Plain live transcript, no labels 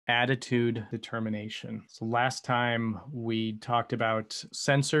attitude determination. So last time we talked about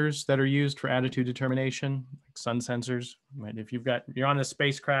sensors that are used for attitude determination, like sun sensors. Right? If you're on a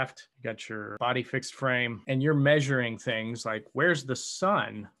spacecraft, you got your body fixed frame, and you're measuring things like where's the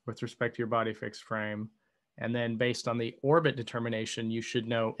sun with respect to your body fixed frame. And then based on the orbit determination, you should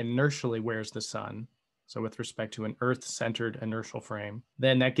know inertially where's the sun. So with respect to an Earth-centered inertial frame,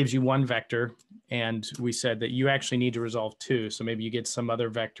 then that gives you one vector. And we said that you actually need to resolve two. So maybe you get some other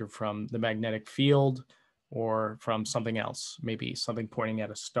vector from the magnetic field or from something else, maybe something pointing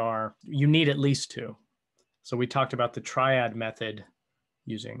at a star. You need at least two. So we talked about the triad method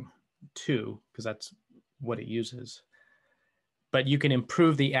using two, because that's what it uses. But you can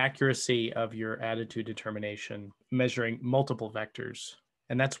improve the accuracy of your attitude determination measuring multiple vectors.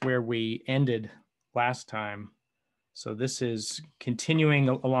 And that's where we ended last time. So this is continuing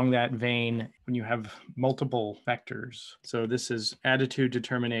along that vein when you have multiple vectors. So this is attitude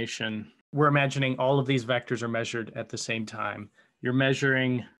determination. We're imagining all of these vectors are measured at the same time. You're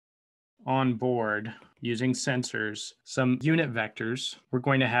measuring on board using sensors some unit vectors. We're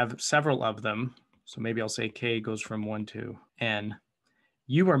going to have several of them. So maybe I'll say K goes from 1 to N.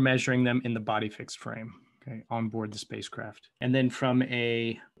 You are measuring them in the body fixed frame, okay, on board the spacecraft. And then from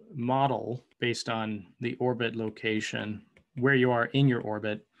a model based on the orbit location, where you are in your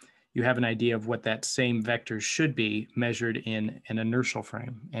orbit, you have an idea of what that same vector should be measured in an inertial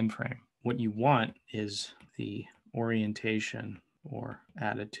frame, N frame. What you want is the orientation or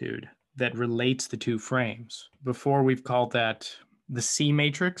attitude that relates the two frames. Before we've called that the C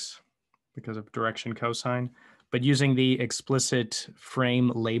matrix because of direction cosine, but using the explicit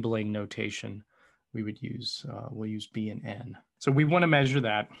frame labeling notation, we would use, we'll use B and N. So we want to measure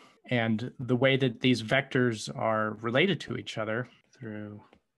that. And the way that these vectors are related to each other through.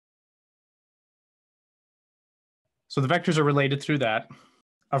 So the vectors are related through that.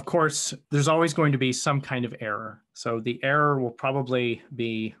 Of course, there's always going to be some kind of error. So the error will probably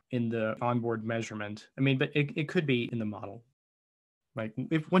be in the onboard measurement. I mean, but it could be in the model. Like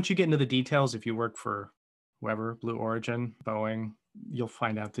once you get into the details, if you work for whoever, Blue Origin, Boeing, you'll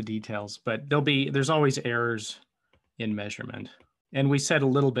find out the details. But there's always errors in measurement. And we said a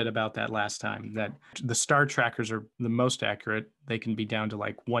little bit about that last time, that the star trackers are the most accurate. They can be down to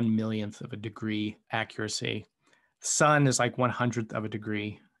like 1/1,000,000th of a degree accuracy. Sun is like 1/100th of a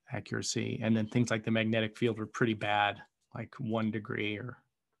degree accuracy. And then things like the magnetic field are pretty bad, like 1 degree or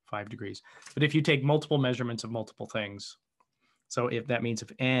 5 degrees. But if you take multiple measurements of multiple things, so if that means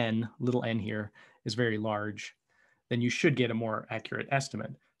if n, little n here, is very large, then you should get a more accurate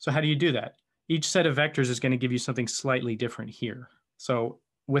estimate. So how do you do that? Each set of vectors is going to give you something slightly different here. So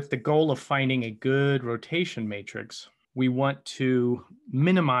with the goal of finding a good rotation matrix, we want to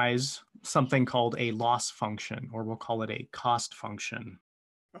minimize something called a loss function, or we'll call it a cost function.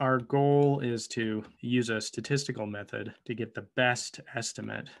 Our goal is to use a statistical method to get the best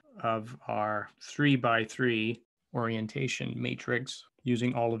estimate of our 3x3 orientation matrix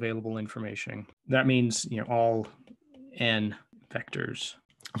using all available information. That means, all n vectors.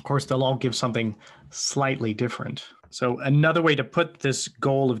 Of course, they'll all give something slightly different. So another way to put this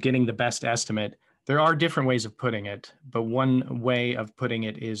goal of getting the best estimate, there are different ways of putting it, but one way of putting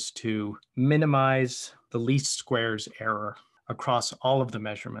it is to minimize the least squares error across all of the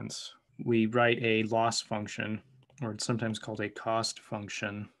measurements. We write a loss function, or it's sometimes called a cost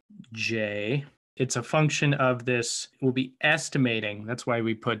function, J. It's a function of this, we'll be estimating, that's why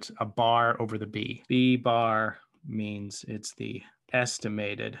we put a bar over the B. B bar means it's the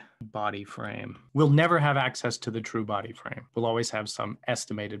estimated body frame. We'll never have access to the true body frame. We'll always have some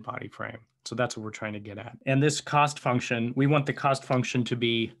estimated body frame. So that's what we're trying to get at. And this cost function, we want the cost function to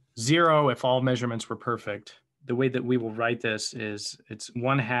be 0 if all measurements were perfect. The way that we will write this is it's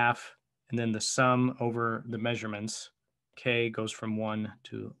 1/2 and then the sum over the measurements. K goes from 1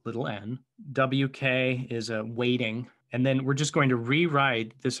 to little n. WK is a weighting. And then we're just going to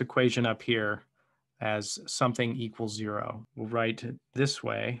rewrite this equation up here as something equals 0. We'll write it this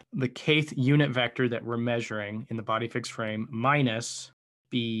way. The kth unit vector that we're measuring in the body fixed frame minus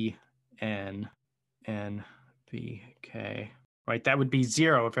BN and BK. Right? That would be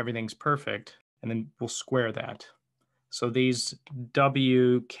 0 if everything's perfect. And then we'll square that. So these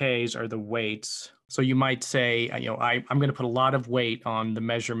WKs are the weights. So you might say, I'm going to put a lot of weight on the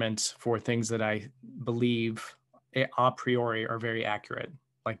measurements for things that I believe a priori are very accurate,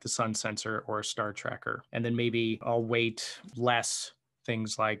 like the sun sensor or a star tracker. And then maybe I'll weight less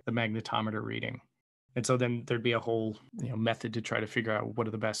things like the magnetometer reading. And so then there'd be a whole method to try to figure out what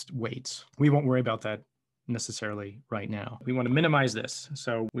are the best weights. We won't worry about that necessarily right now. We want to minimize this.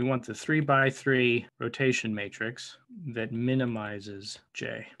 So we want the 3x3 rotation matrix that minimizes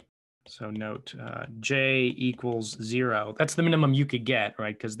J. So note J equals 0. That's the minimum you could get,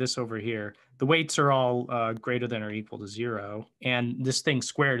 right? Because this over here, the weights are all greater than or equal to 0. And this thing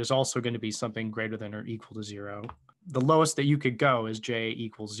squared is also going to be something greater than or equal to 0. The lowest that you could go is J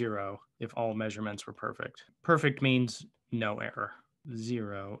equals 0 if all measurements were perfect. Perfect means no error,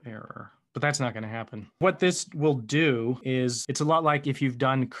 0 error. But that's not going to happen. What this will do is it's a lot like if you've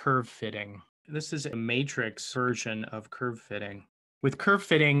done curve fitting. This is a matrix version of curve fitting. With curve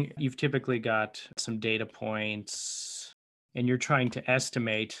fitting, you've typically got some data points and you're trying to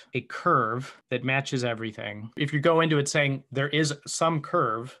estimate a curve that matches everything. If you go into it saying there is some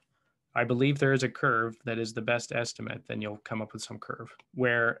curve, I believe there is a curve that is the best estimate, then you'll come up with some curve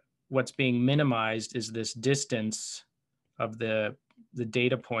where what's being minimized is this distance of the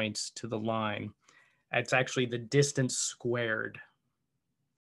data points to the line. It's actually the distance squared.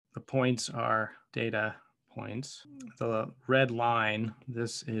 The points are data points. The red line,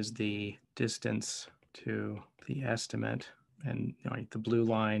 this is the distance to the estimate, and the blue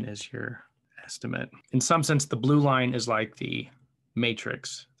line is your estimate. In some sense, the blue line is like the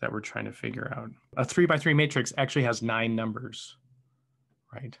matrix that we're trying to figure out. A 3x3 matrix actually has 9 numbers,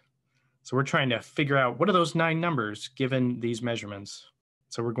 right? So we're trying to figure out what are those 9 numbers given these measurements.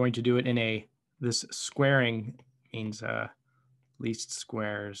 So we're going to do it in this squaring means least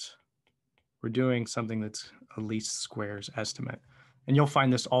squares. We're doing something that's a least squares estimate. And you'll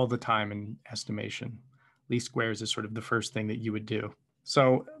find this all the time in estimation. Least squares is sort of the first thing that you would do.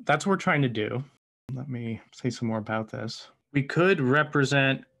 So that's what we're trying to do. Let me say some more about this. We could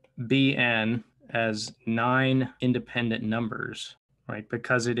represent Bn as 9 independent numbers, right?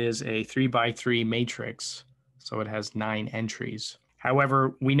 Because it is a 3x3 matrix, so it has 9 entries.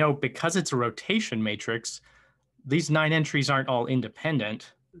 However, we know because it's a rotation matrix, these 9 entries aren't all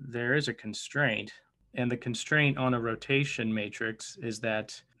independent. There is a constraint, and the constraint on a rotation matrix is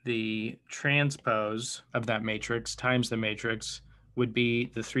that the transpose of that matrix times the matrix would be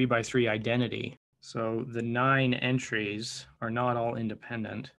the 3x3 identity. So the 9 entries are not all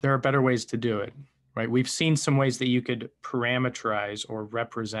independent. There are better ways to do it, right? We've seen some ways that you could parameterize or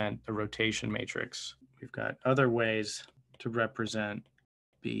represent the rotation matrix. We've got other ways to represent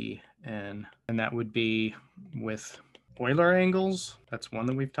Bn, and that would be with Euler angles. That's one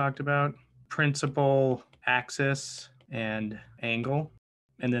that we've talked about. Principal axis and angle.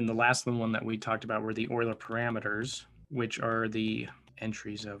 And then the last one that we talked about were the Euler parameters, which are the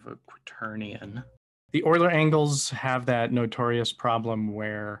entries of a quaternion. The Euler angles have that notorious problem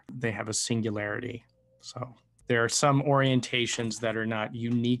where they have a singularity. So there are some orientations that are not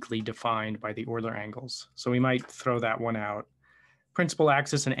uniquely defined by the Euler angles. So we might throw that one out. Principal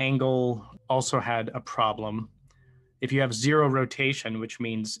axis and angle also had a problem. If you have 0 rotation, which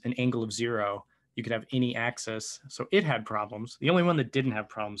means an angle of 0, you could have any axis. So it had problems. The only one that didn't have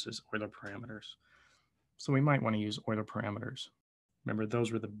problems is Euler parameters. So we might want to use Euler parameters. Remember,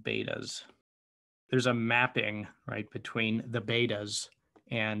 those were the betas. There's a mapping, right, between the betas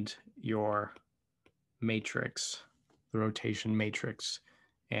and your matrix, the rotation matrix,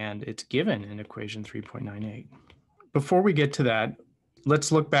 and it's given in equation 3.98. Before we get to that,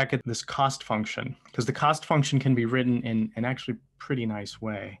 let's look back at this cost function, because the cost function can be written in an actually pretty nice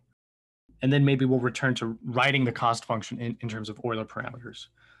way. And then maybe we'll return to writing the cost function in terms of Euler parameters.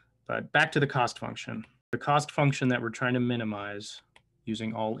 But back to the cost function. The cost function that we're trying to minimize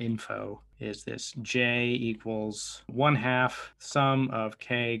using all info is this J equals 1/2 sum of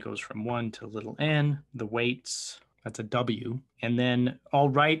K goes from 1 to little n, the weights, that's a W. And then I'll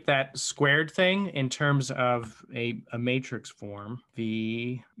write that squared thing in terms of a matrix form,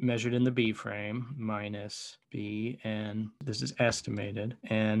 V measured in the B frame minus Bn, this is estimated,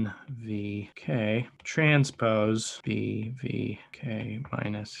 NVK transpose BVK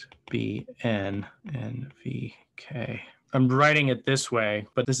minus Bn NVK. I'm writing it this way,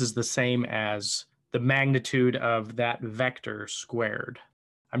 but this is the same as the magnitude of that vector squared.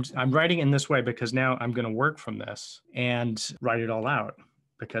 I'm writing in this way because now I'm going to work from this and write it all out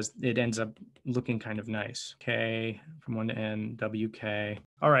because it ends up looking kind of nice. K from 1 to n, WK.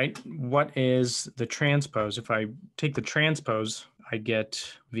 All right, what is the transpose? If I take the transpose, I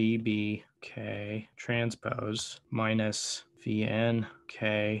get VBK transpose minus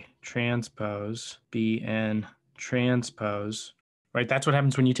VNK transpose BN transpose, right? That's what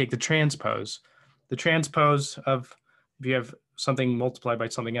happens when you take the transpose. The transpose of, if you have something multiplied by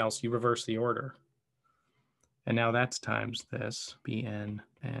something else, you reverse the order. And now that's times this, Bn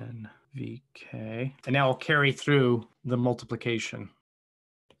and Vk. And now I'll carry through the multiplication.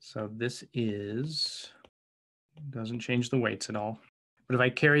 So this is Doesn't change the weights at all. But if I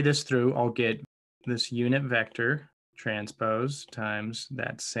carry this through, I'll get this unit vector transpose times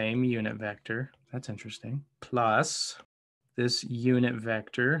that same unit vector. That's interesting. Plus this unit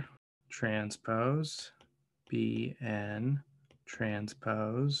vector transpose Bn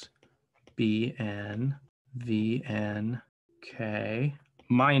transpose Bn Vn k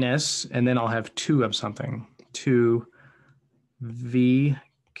minus, and then I'll have 2 of something, 2 Vk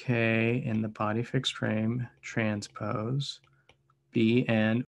in the body fixed frame transpose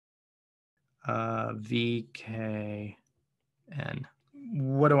Bn Vkn.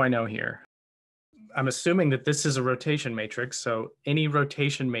 What do I know here? I'm assuming that this is a rotation matrix, so any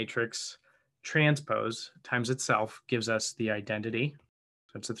rotation matrix transpose times itself gives us the identity.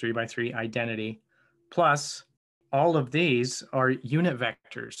 So it's a 3 by 3 identity. Plus, all of these are unit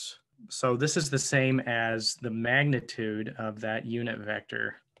vectors. So this is the same as the magnitude of that unit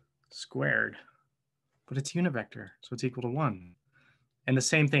vector squared, but it's unit vector, so it's equal to 1. And the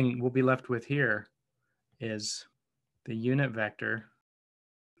same thing we'll be left with here is the unit vector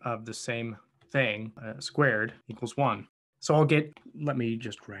of the same thing squared equals 1. So I'll get, let me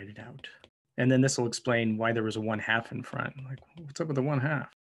just write it out. And then this will explain why there was a 1/2 in front. Like, what's up with the 1/2?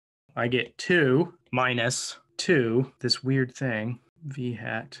 I get 2 minus 2, this weird thing, v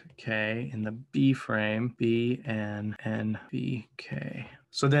hat k in the B frame, B N N V K.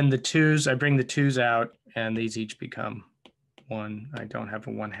 So then the 2's, I bring the 2's out, and these each become 1. I don't have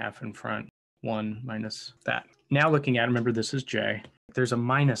a 1/2 in front. 1 minus that. Now looking at, remember this is J. There's a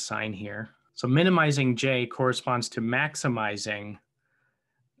minus sign here. So minimizing J corresponds to maximizing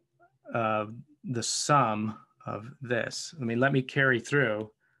the sum of this. Let me carry through.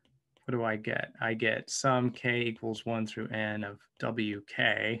 What do I get? I get sum k equals 1 through n of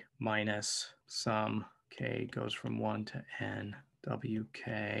wk minus sum k goes from 1 to n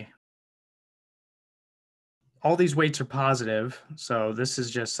wk. All these weights are positive, so this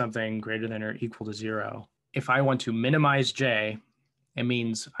is just something greater than or equal to 0. If I want to minimize J, it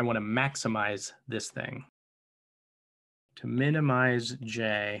means I want to maximize this thing. To minimize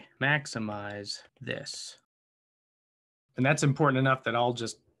J, maximize this. And that's important enough that I'll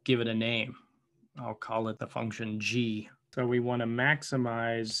just give it a name. I'll call it the function G. So we want to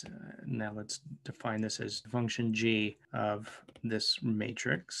maximize, now let's define this as function G of this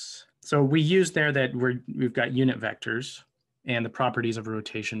matrix. So we use there that we've got unit vectors and the properties of a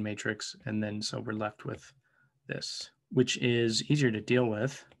rotation matrix, and then so we're left with this, which is easier to deal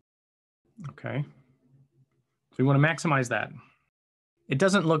with. Okay. So we want to maximize that. It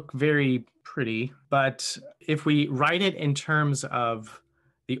doesn't look very pretty, but if we write it in terms of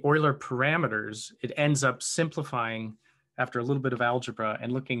the Euler parameters, it ends up simplifying after a little bit of algebra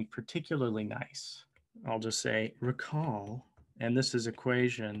and looking particularly nice. I'll just say recall, and this is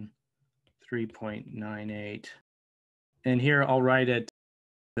equation 3.98. And here I'll write it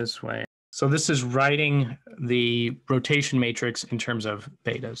this way. So this is writing the rotation matrix in terms of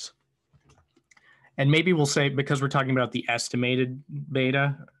betas. And maybe we'll say, because we're talking about the estimated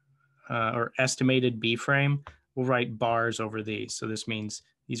beta or estimated B frame, we'll write bars over these. So this means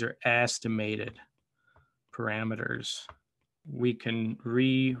these are estimated parameters. We can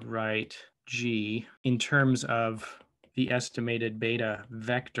rewrite G in terms of the estimated beta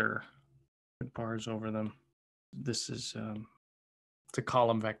vector. Put bars over them. This is it's a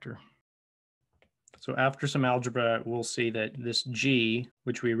column vector. So after some algebra, we'll see that this G,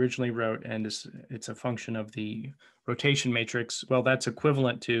 which we originally wrote, and it's a function of the rotation matrix, well, that's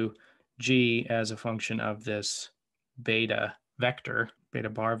equivalent to G as a function of this beta vector, beta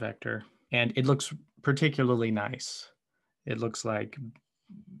bar vector. And it looks particularly nice. It looks like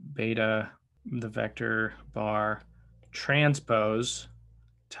beta, the vector bar, transpose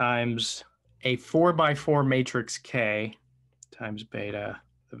times a 4 by 4 matrix K times beta,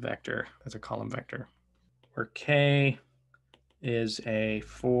 the vector, as a column vector, where K is a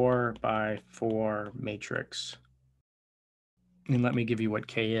 4 by 4 matrix. And let me give you what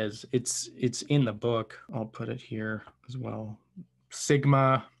K is. It's in the book. I'll put it here as well.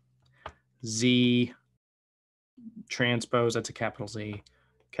 Sigma Z transpose, that's a capital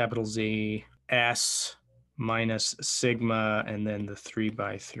Z, S minus sigma, and then the 3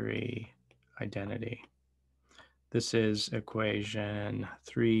 by 3 identity. This is equation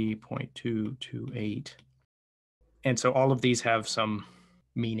 3.228. And so all of these have some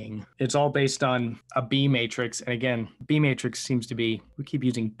meaning. It's all based on a B matrix. And again, B matrix seems to be, we keep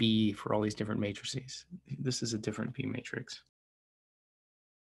using B for all these different matrices. This is a different B matrix.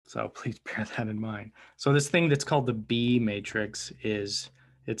 So please bear that in mind. So this thing that's called the B matrix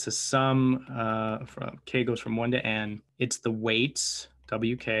it's a sum from K goes from 1 to N. It's the weights,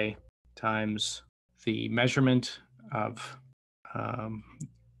 WK, times the measurement of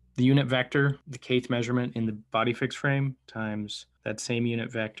the unit vector, the kth measurement in the body fixed frame, times that same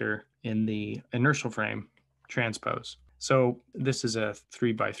unit vector in the inertial frame, transpose. So this is a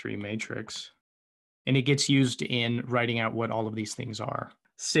 3x3 matrix, and it gets used in writing out what all of these things are.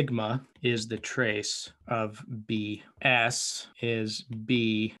 Sigma is the trace of B. S is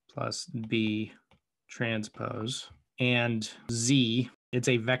B plus B transpose. And Z, it's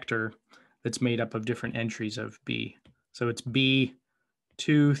a vector that's made up of different entries of B. So it's B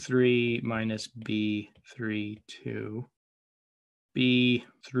 2, 3 minus B 3, 2. B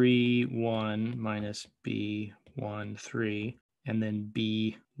 3, 1 minus B 1, 3. And then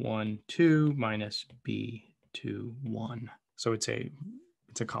B 1, 2 minus B 2, 1. So it's a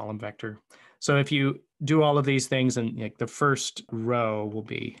column vector. So if you do all of these things, and like the first row will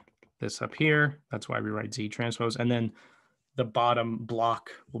be this up here. That's why we write Z transpose. And then the bottom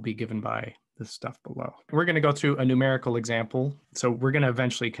block will be given by the stuff below. We're going to go through a numerical example. So we're going to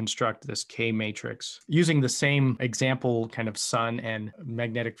eventually construct this K matrix using the same example kind of sun and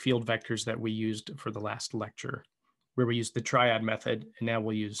magnetic field vectors that we used for the last lecture, where we used the triad method, and now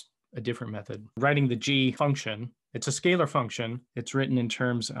we'll use a different method. Writing the G function, it's a scalar function. It's written in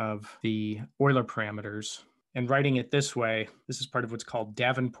terms of the Euler parameters. And writing it this way, this is part of what's called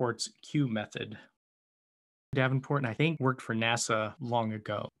Davenport's Q method. Davenport, I think, worked for NASA long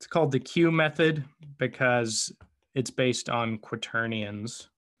ago. It's called the Q method because it's based on quaternions.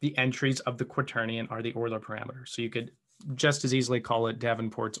 The entries of the quaternion are the Euler parameters. So you could just as easily call it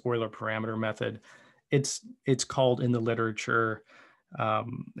Davenport's Euler parameter method. It's called in the literature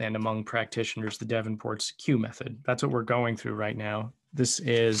and among practitioners the Davenport's Q method. That's what we're going through right now. This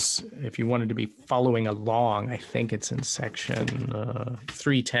is, if you wanted to be following along, I think it's in section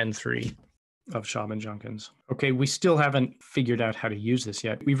 310.3 of Shaman-Junkins. Okay, we still haven't figured out how to use this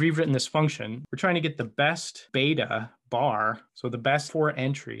yet. We've rewritten this function. We're trying to get the best beta bar, so the best 4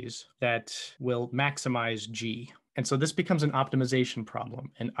 entries that will maximize G. And so this becomes an optimization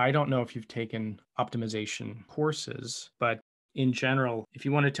problem. And I don't know if you've taken optimization courses, but in general, if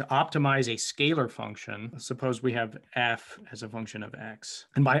you wanted to optimize a scalar function, suppose we have f as a function of x.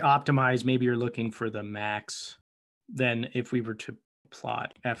 And by optimize, maybe you're looking for the max. Then if we were to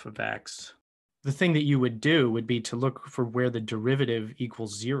plot f of x, the thing that you would do would be to look for where the derivative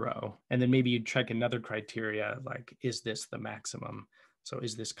equals 0. And then maybe you'd check another criteria, like, is this the maximum? So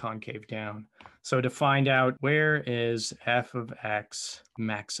is this concave down? So to find out where is f of x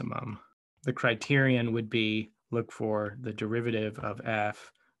maximum, the criterion would be look for the derivative of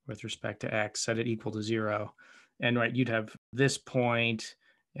f with respect to x, set it equal to 0. And right, you'd have this point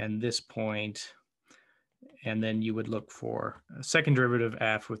and this point, and then you would look for a second derivative of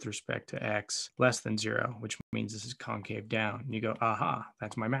f with respect to x less than 0, which means this is concave down. And you go, aha,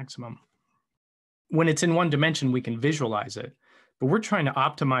 that's my maximum. When it's in one dimension, we can visualize it, but we're trying to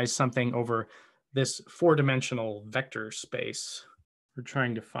optimize something over this 4-dimensional vector space. We're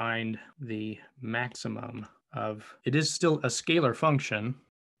trying to find the maximum of, it is still a scalar function,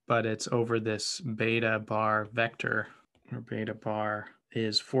 but it's over this beta bar vector, where beta bar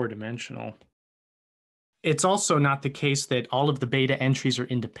is 4-dimensional. It's also not the case that all of the beta entries are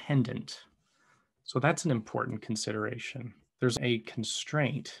independent. So that's an important consideration. There's a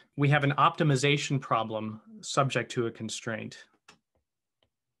constraint. We have an optimization problem subject to a constraint.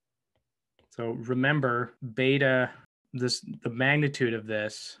 So remember, beta, the magnitude of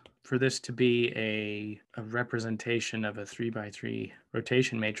this, for this to be a representation of a 3x3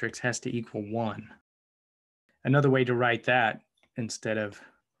 rotation matrix, has to equal 1. Another way to write that, instead of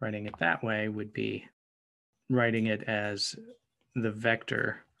writing it that way, would be writing it as the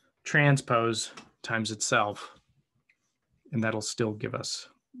vector transpose times itself, and that'll still give us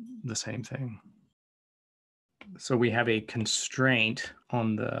the same thing. So we have a constraint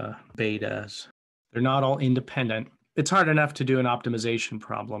on the betas. They're not all independent. It's hard enough to do an optimization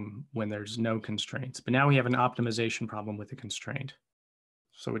problem when there's no constraints, but now we have an optimization problem with a constraint.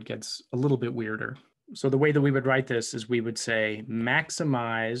 So it gets a little bit weirder. So the way that we would write this is we would say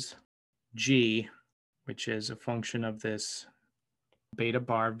maximize G, which is a function of this beta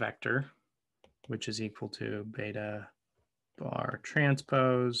bar vector, which is equal to beta bar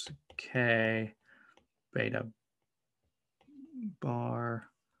transpose K beta bar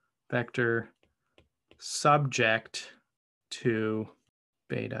vector subject to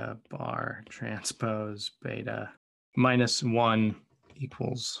beta bar transpose beta minus 1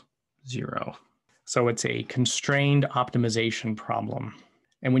 equals 0. So it's a constrained optimization problem.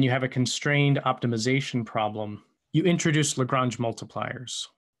 And when you have a constrained optimization problem, you introduce Lagrange multipliers.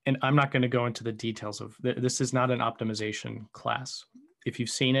 And I'm not going to go into the details of this. Is not an optimization class. If you've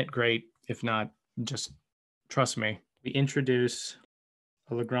seen it, great. If not, just trust me. We introduce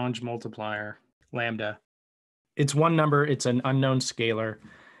a Lagrange multiplier, lambda. It's one number, it's an unknown scalar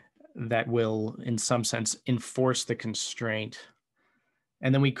that will, in some sense, enforce the constraint.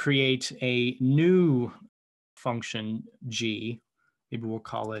 And then we create a new function, g. Maybe we'll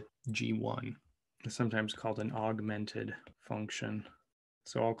call it g1. It's sometimes called an augmented function.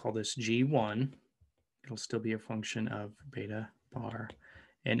 So I'll call this g1. It'll still be a function of beta bar.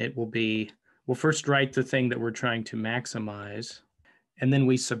 And it will be, we'll first write the thing that we're trying to maximize, and then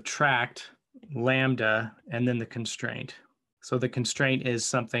we subtract lambda and then the constraint. So the constraint is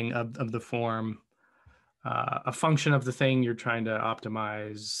something of the form, a function of the thing you're trying to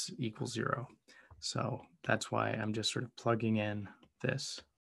optimize equals 0. So that's why I'm just sort of plugging in this.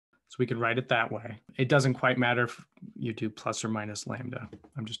 So we could write it that way. It doesn't quite matter if you do plus or minus lambda.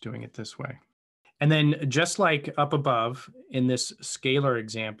 I'm just doing it this way. And then just like up above in this scalar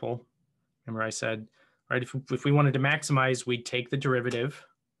example, remember I said, right, if we wanted to maximize, we'd take the derivative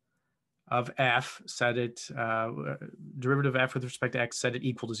of f, set it, derivative of f with respect to x, set it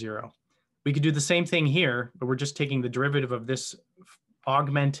equal to 0. We could do the same thing here, but we're just taking the derivative of this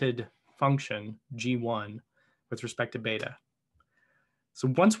augmented function, g1, with respect to beta.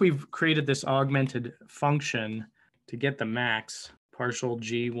 So once we've created this augmented function to get the max, partial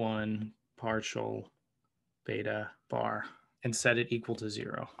g1, partial beta bar, and set it equal to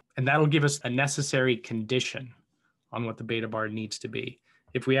 0. And that'll give us a necessary condition on what the beta bar needs to be.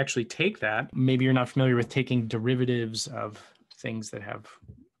 If we actually take that, maybe you're not familiar with taking derivatives of things that have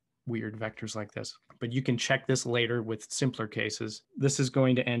weird vectors like this, but you can check this later with simpler cases. This is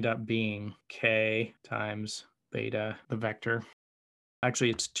going to end up being k times beta, the vector.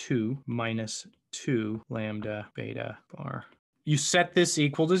 Actually, it's 2 minus 2 lambda beta bar. You set this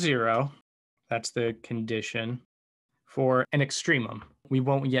equal to 0. That's the condition for an extremum. We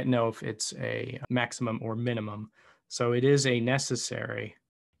won't yet know if it's a maximum or minimum. So it is a necessary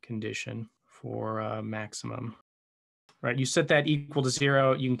condition for a maximum. Right, you set that equal to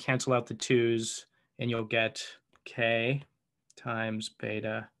 0, you can cancel out the 2's, and you'll get k times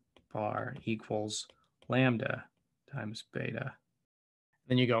beta bar equals lambda times beta.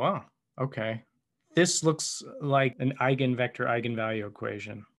 Then you go, oh, okay. This looks like an eigenvector eigenvalue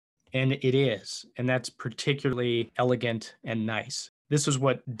equation. And it is, and that's particularly elegant and nice. This is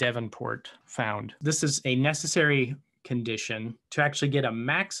what Davenport found. This is a necessary condition to actually get a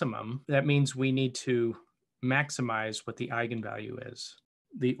maximum. That means we need to maximize what the eigenvalue is.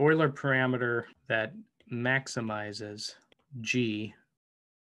 The Euler parameter that maximizes G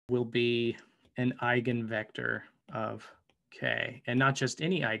will be an eigenvector of K, and not just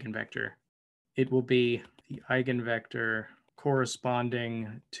any eigenvector. It will be the eigenvector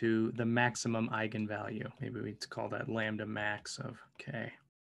corresponding to the maximum eigenvalue. Maybe we'd call that lambda max of K.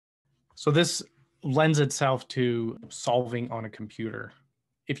 So this lends itself to solving on a computer.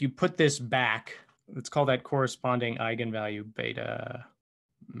 If you put this back, let's call that corresponding eigenvalue beta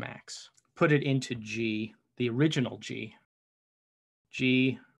max. Put it into G, the original G.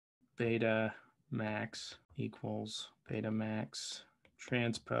 G beta max equals beta max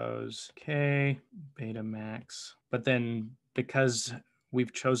transpose K beta max. But then because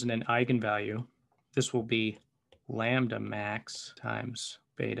we've chosen an eigenvalue, this will be lambda max times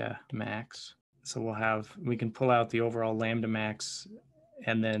beta max. So we can pull out the overall lambda max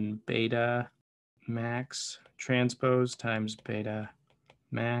and then beta max transpose times beta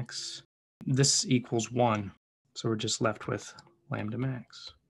max. This equals 1. So we're just left with lambda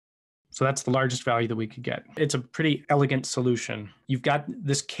max. So that's the largest value that we could get. It's a pretty elegant solution. You've got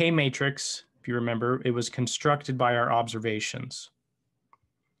this K matrix, if you remember, it was constructed by our observations.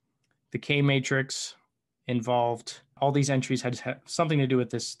 The K matrix involved, all these entries had something to do with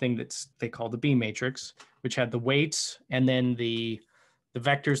this thing they call the B matrix, which had the weights and then the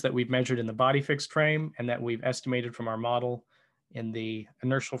vectors that we've measured in the body fixed frame and that we've estimated from our model in the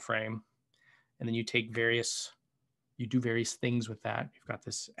inertial frame. And then you take you do various things with that. You've got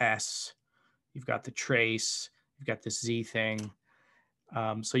this S, you've got the trace, you've got this Z thing.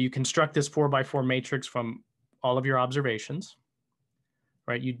 So you construct this 4x4 matrix from all of your observations,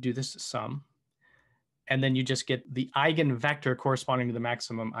 right? You do this sum, and then you just get the eigenvector corresponding to the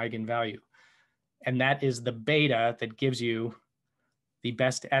maximum eigenvalue. And that is the beta that gives you the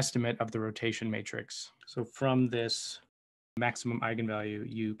best estimate of the rotation matrix. So from this maximum eigenvalue,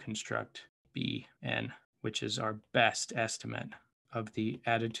 you construct Bn, which is our best estimate of the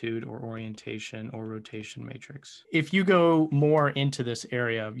attitude or orientation or rotation matrix. If you go more into this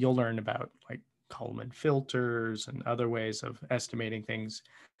area, you'll learn about like Kalman filters and other ways of estimating things.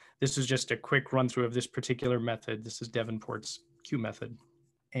 This is just a quick run through of this particular method. This is Davenport's Q method.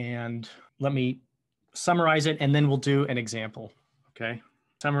 And let me summarize it, and then we'll do an example, okay?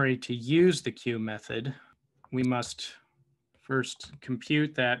 Summary: to use the Q method, we must first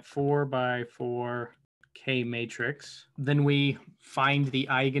compute that 4 by 4 K matrix. Then we find the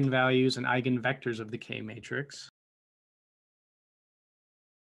eigenvalues and eigenvectors of the K matrix.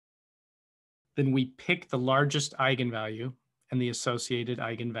 Then we pick the largest eigenvalue and the associated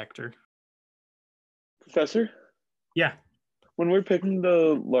eigenvector. Professor? Yeah. When we're picking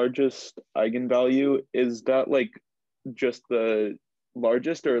the largest eigenvalue, is that like just the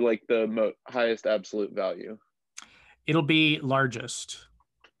largest or like the highest absolute value? It'll be largest.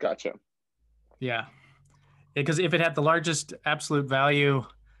 Gotcha. Yeah. Because if it had the largest absolute value,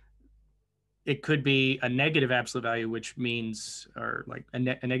 it could be a negative absolute value, which means, or like a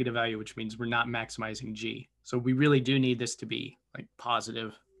negative value, which means we're not maximizing G. So we really do need this to be like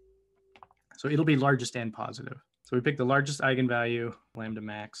positive. So it'll be largest and positive. So we pick the largest eigenvalue, lambda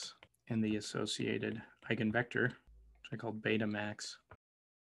max, and the associated eigenvector, which I call beta max.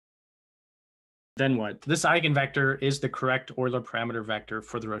 Then what? This eigenvector is the correct Euler parameter vector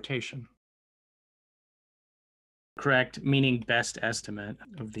for the rotation. Correct meaning best estimate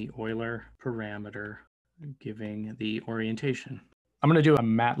of the Euler parameter giving the orientation. I'm going to do a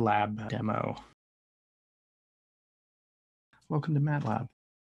Matlab demo. Welcome to Matlab.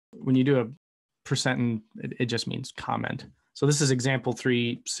 When you do a percent, it just means comment. So this is example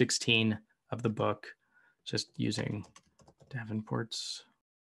 316 of the book, just using Davenport's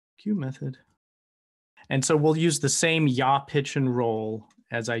Q method. And so we'll use the same yaw, pitch, and roll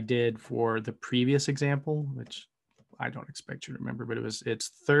as I did for the previous example, which I don't expect you to remember, but it's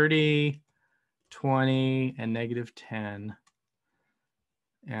 30, 20, and -10.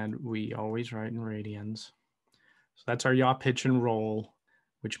 And we always write in radians. So that's our yaw, pitch, and roll,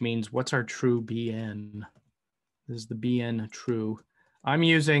 which means what's our true BN? This is the BN true. I'm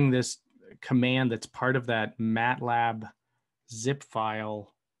using this command that's part of that Matlab zip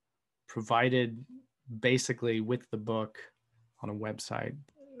file provided basically with the book on a website.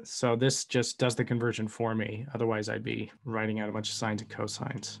 So this just does the conversion for me. Otherwise, I'd be writing out a bunch of sines and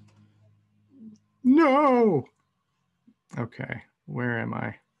cosines. No! Okay, where am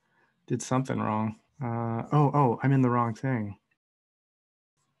I? Did something wrong. Oh, I'm in the wrong thing.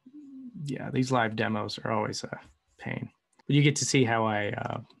 Yeah, these live demos are always a pain. But you get to see how I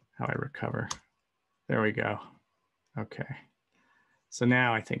recover. There we go. Okay. So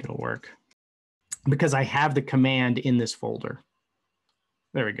now I think it'll work because I have the command in this folder.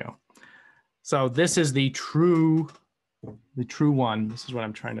 There we go. So this is the true one. This is what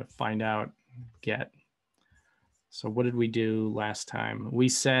I'm trying to find out, get. So what did we do last time? We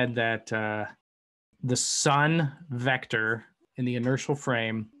said that the sun vector in the inertial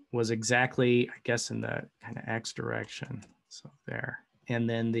frame was exactly, I guess, in the kind of x direction. So there. And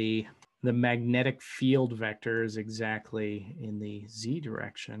then the magnetic field vector is exactly in the z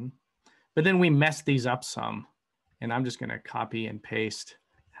direction. But then we messed these up some. And I'm just going to copy and paste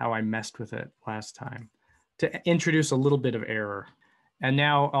how I messed with it last time to introduce a little bit of error. And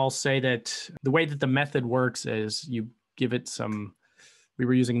now I'll say that the way that the method works is you give it some, we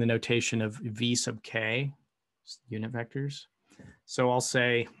were using the notation of v sub k, unit vectors. So I'll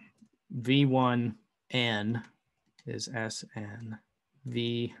say v1n is Sn,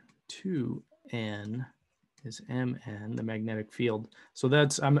 v2n is Mn, the magnetic field. So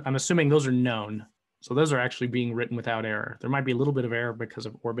that's, I'm assuming those are known. So those are actually being written without error. There might be a little bit of error because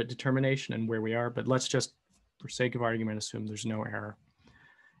of orbit determination and where we are, but let's just, for sake of argument, assume there's no error.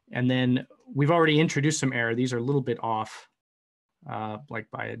 And then we've already introduced some error. These are a little bit off,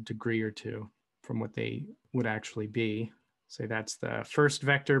 like by a degree or two from what they would actually be. Say that's the first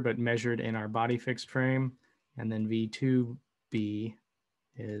vector, but measured in our body fixed frame. And then V2b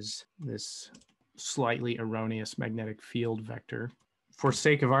is this slightly erroneous magnetic field vector. For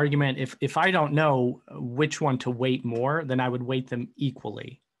sake of argument, if I don't know which one to weight more, then I would weight them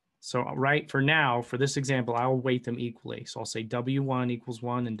equally. So right for now, for this example, I will weight them equally. So I'll say W1 equals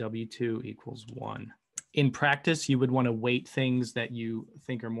 1 and W2 equals 1. In practice, you would want to weight things that you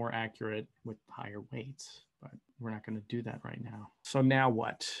think are more accurate with higher weights, but we're not going to do that right now. So now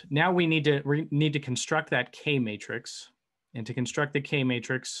what? Now we need to construct that K matrix. And to construct the K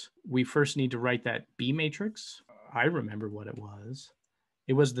matrix, we first need to write that B matrix. I remember what it was.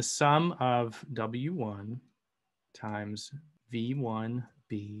 It was the sum of W1 times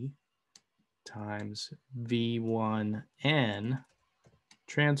V1b times V1n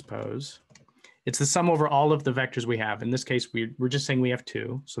transpose. It's the sum over all of the vectors we have. In this case, we're just saying we have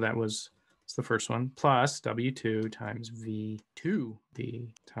 2. So that was It's the first one, plus W2 times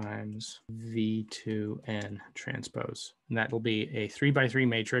V2B times V2N transpose. And that will be a 3x3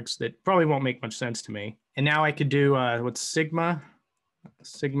 matrix that probably won't make much sense to me. And now I could do what's sigma?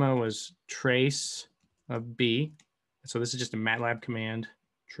 Sigma was trace of B. So this is just a Matlab command,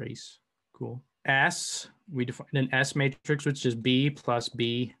 trace. Cool. S, we defined an S matrix, which is B plus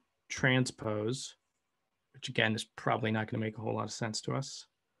B transpose, which again is probably not going to make a whole lot of sense to us.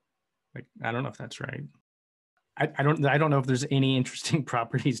 Like, I don't know if that's right. I don't know if there's any interesting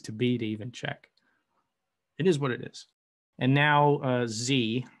properties to B to even check. It is what it is. And now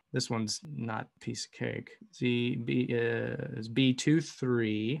Z, this one's not a piece of cake. B is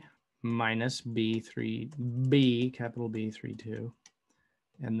B23 minus B3B, capital B32.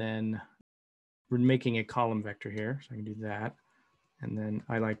 And then we're making a column vector here, so I can do that. And then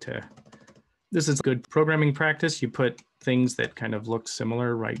I like to, this is good programming practice. You put things that kind of look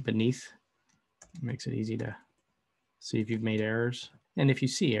similar right beneath. It makes it easy to see if you've made errors. And if you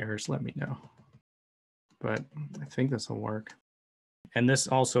see errors, let me know. But I think this will work. And this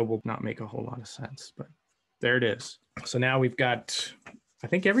also will not make a whole lot of sense, but there it is. So now we've got, I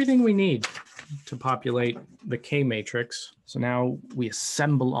think, everything we need to populate the K matrix. So now we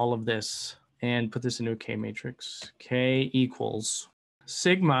assemble all of this and put this into a K matrix. K equals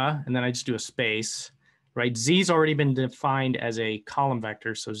sigma, and then I just do a space, right? Z's already been defined as a column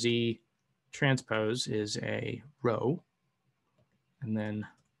vector, so Z transpose is a row. And then,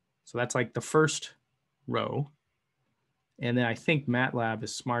 so that's like the first row. And then I think MATLAB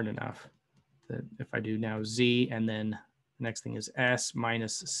is smart enough that if I do now Z, and then the next thing is S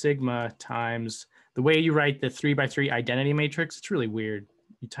minus sigma times, the way you write the 3x3 identity matrix, it's really weird.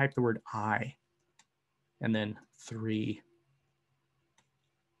 You type the word I and then 3.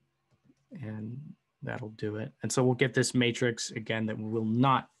 And that'll do it. And so we'll get this matrix again that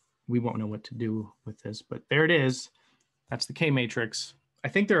we won't know what to do with this, but there it is. That's the K matrix. I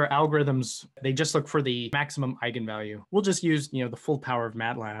think there are algorithms, they just look for the maximum eigenvalue. We'll just use, the full power of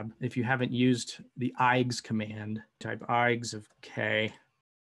MATLAB. If you haven't used the eigs command, type eigs of K.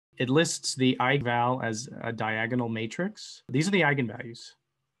 It lists the eigenval as a diagonal matrix. These are the eigenvalues.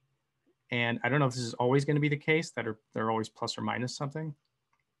 And I don't know if this is always going to be the case, that they're always plus or minus something,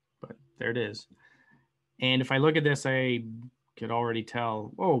 but there it is. And if I look at this, I could already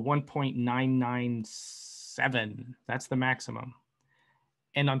tell, 1.997, that's the maximum.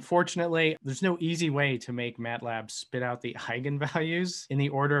 And unfortunately, there's no easy way to make MATLAB spit out the eigenvalues in the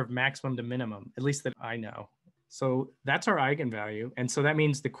order of maximum to minimum, at least that I know. So that's our eigenvalue. And so that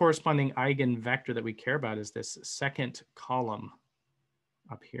means the corresponding eigenvector that we care about is this second column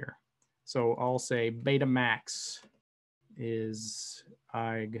up here. So I'll say beta max is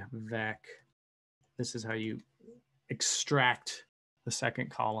eigvec. This is how you extract the second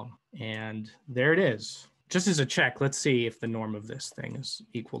column. And there it is. Just as a check, let's see if the norm of this thing is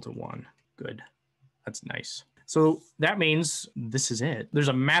equal to 1. Good. That's nice. So that means this is it. There's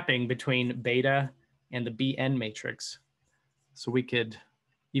a mapping between beta and the Bn matrix. So we could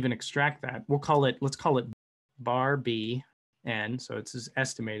even extract that. Let's call it bar Bn. So it's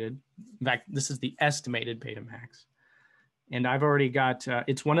estimated. In fact, this is the estimated beta max. And I've already got,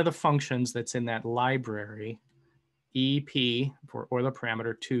 it's one of the functions that's in that library, EP for Euler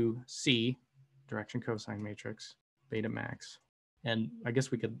parameter 2C, direction cosine matrix, beta max. And I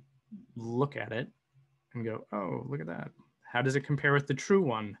guess we could look at it and go, oh, look at that. How does it compare with the true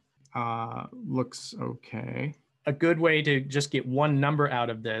one? Looks okay. A good way to just get one number out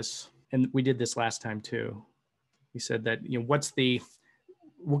of this, and we did this last time too. We said that,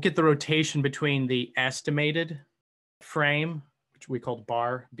 we'll get the rotation between the estimated frame, which we called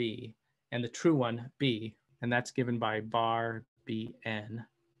bar B, and the true one, B, and that's given by bar Bn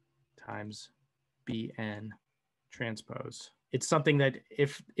times Bn transpose. It's something that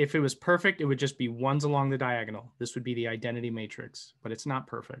if it was perfect, it would just be ones along the diagonal. This would be the identity matrix, but it's not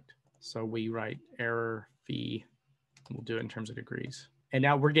perfect. So we write error phi, we'll do it in terms of degrees. And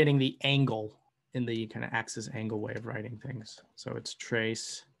now we're getting the angle in the kind of axis angle way of writing things. So it's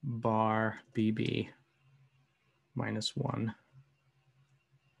trace bar BB minus 1.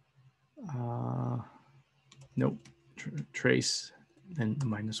 Nope, trace and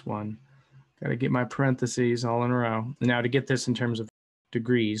minus 1. Got to get my parentheses all in a row. Now to get this in terms of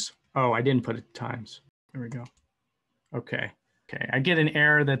degrees. Oh, I didn't put it times. There we go. Okay. I get an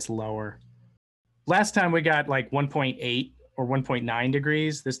error that's lower. Last time we got like 1.8 or 1.9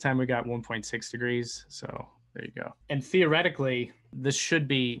 degrees. This time we got 1.6 degrees. So there you go. And theoretically, this should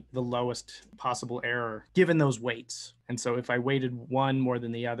be the lowest possible error given those weights. And so if I weighted one more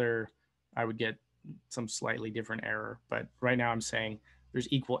than the other, I would get some slightly different error. But right now I'm saying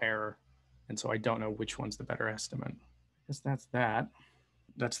there's equal error. And so I don't know which one's the better estimate. I guess that's that.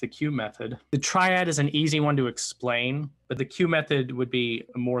 That's the Q method. The triad is an easy one to explain, but the Q method would be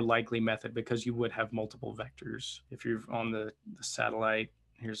a more likely method because you would have multiple vectors. If you're on the satellite,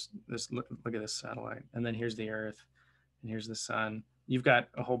 here's this, look at this satellite, and then here's the Earth, and here's the sun. You've got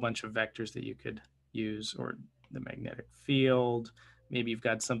a whole bunch of vectors that you could use, or the magnetic field. Maybe you've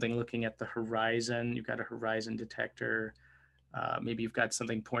got something looking at the horizon. You've got a horizon detector. Maybe you've got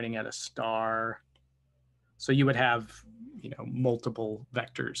something pointing at a star. So you would have, multiple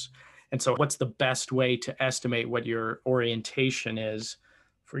vectors. And so what's the best way to estimate what your orientation is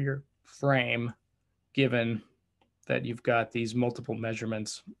for your frame, given that you've got these multiple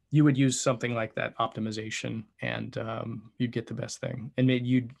measurements? You would use something like that optimization, and you'd get the best thing. And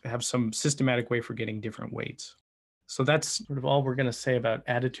you'd have some systematic way for getting different weights. So that's sort of all we're going to say about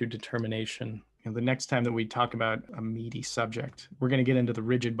attitude determination. The next time that we talk about a meaty subject, we're going to get into the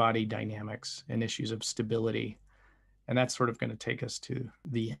rigid body dynamics and issues of stability. And that's sort of going to take us to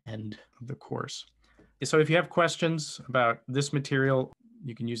the end of the course. So if you have questions about this material,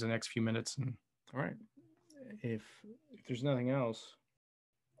 you can use the next few minutes. And all right, if there's nothing else,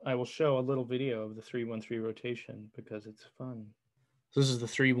 I will show a little video of the 3-1-3 rotation because it's fun. So this is the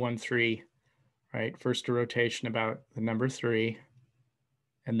 3-1-3, right? First a rotation about the number 3,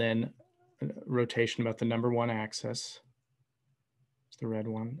 and then a rotation about the number 1 axis. The red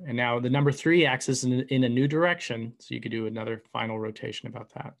one. And now the number 3 axis in a new direction. So you could do another final rotation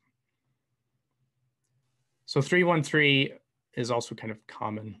about that. So 3-1-3 is also kind of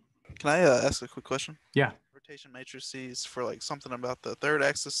common. Can I ask a quick question? Yeah. Rotation matrices for like something about the third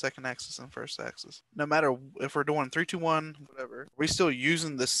axis, second axis, and first axis. No matter if we're doing 3-2-1, whatever, are we still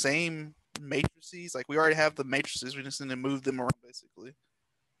using the same matrices? Like we already have the matrices, we just need to move them around basically.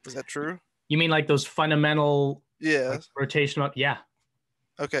 Is that true? You mean like those fundamental rotation? Yeah.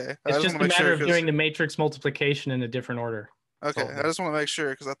 Okay. It's just a matter of doing the matrix multiplication in a different order. Okay. I just want to make sure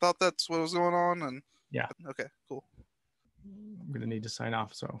because I thought that's what was going on. And yeah. Okay, cool. I'm going to need to sign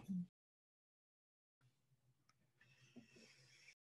off. So